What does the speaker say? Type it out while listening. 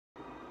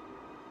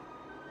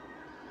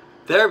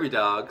Therapy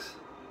dogs.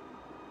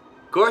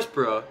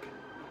 Gorsebrook.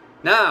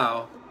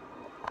 Now.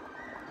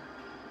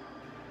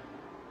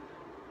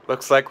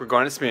 Looks like we're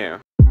going to Smew.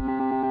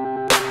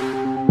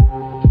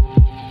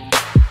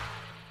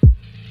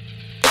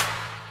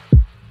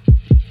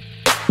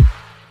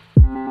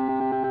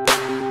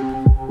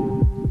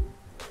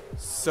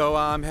 So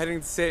I'm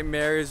heading to St.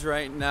 Mary's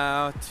right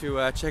now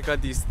to check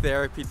out these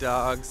therapy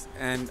dogs,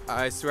 and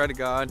I swear to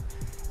God,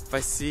 if I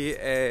see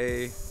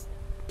a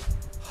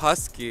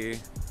Husky,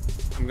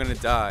 I'm gonna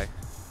die.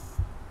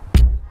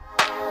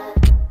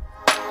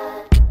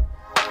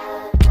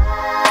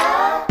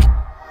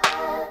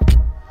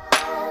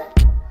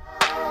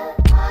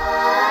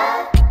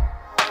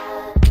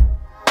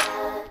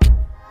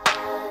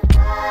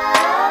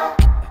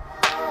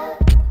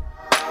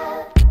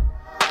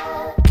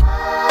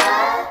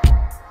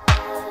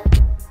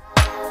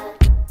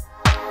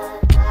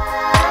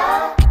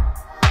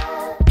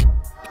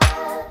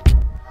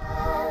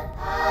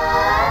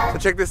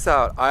 Check this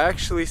out, I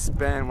actually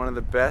spent one of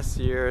the best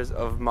years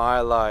of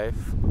my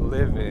life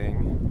living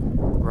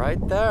right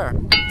there.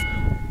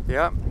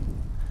 Yep,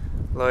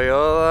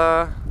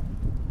 Loyola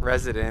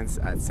residence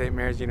at St.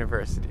 Mary's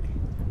University.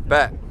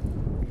 But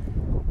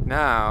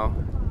now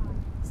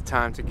it's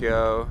time to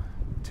go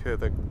to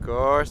the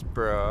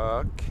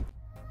Gorsebrook.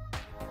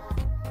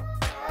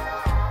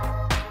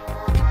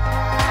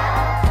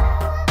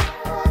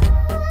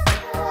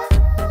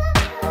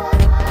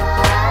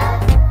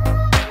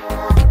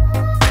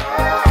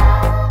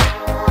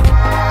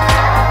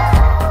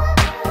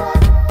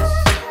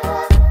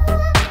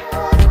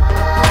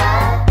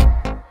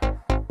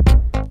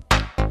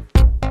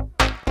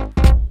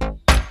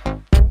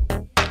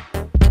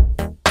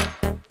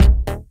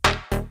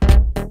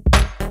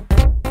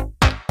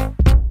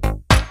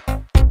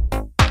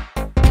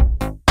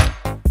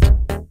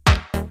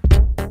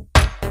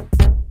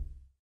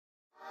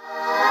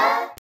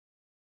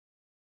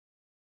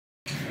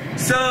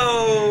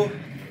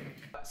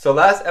 So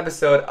last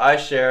episode I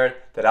shared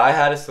that I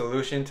had a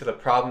solution to the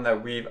problem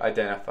that we've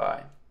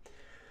identified.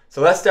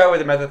 So let's start with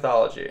the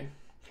methodology.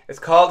 It's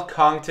called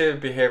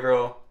Cognitive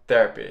Behavioural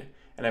Therapy,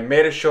 and I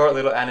made a short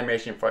little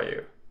animation for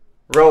you.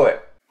 Roll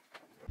it!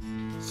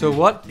 So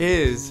what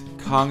is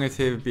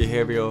Cognitive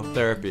Behavioural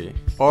Therapy,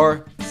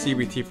 or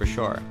CBT for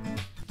short?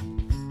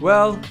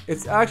 Well,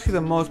 it's actually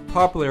the most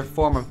popular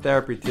form of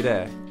therapy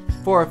today,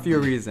 for a few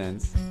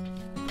reasons.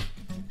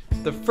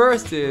 The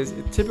first is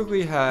it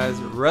typically has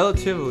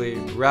relatively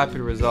rapid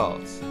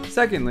results.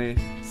 Secondly,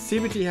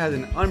 CBT has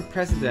an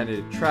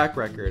unprecedented track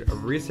record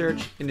of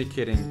research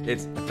indicating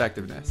its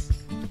effectiveness.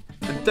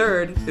 And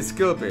third is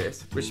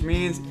skill-based, which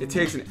means it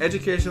takes an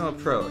educational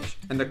approach,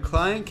 and the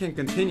client can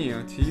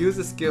continue to use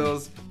the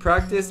skills,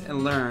 practice,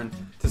 and learn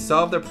to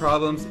solve their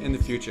problems in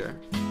the future.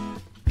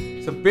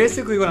 So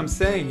basically what I'm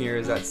saying here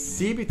is that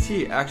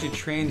CBT actually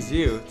trains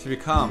you to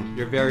become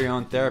your very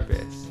own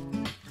therapist,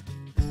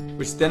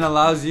 which then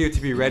allows you to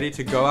be ready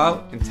to go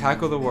out and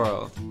tackle the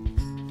world.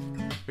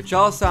 Which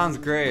all sounds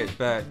great,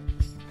 but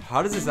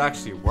how does this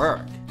actually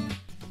work?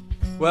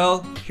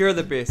 Well, here are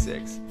the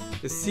basics.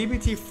 The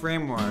CBT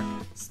framework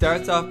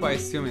starts off by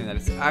assuming that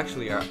it's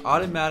actually our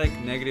automatic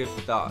negative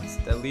thoughts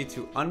that lead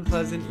to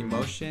unpleasant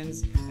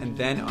emotions and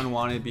then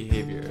unwanted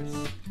behaviors.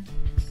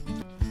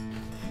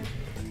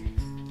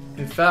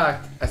 In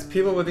fact, as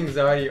people with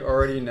anxiety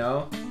already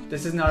know,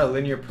 this is not a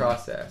linear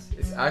process.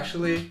 It's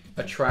actually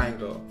a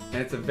triangle,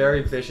 and it's a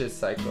very vicious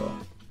cycle.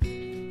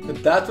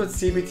 But that's what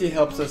CBT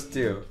helps us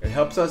do. It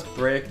helps us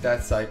break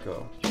that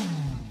cycle.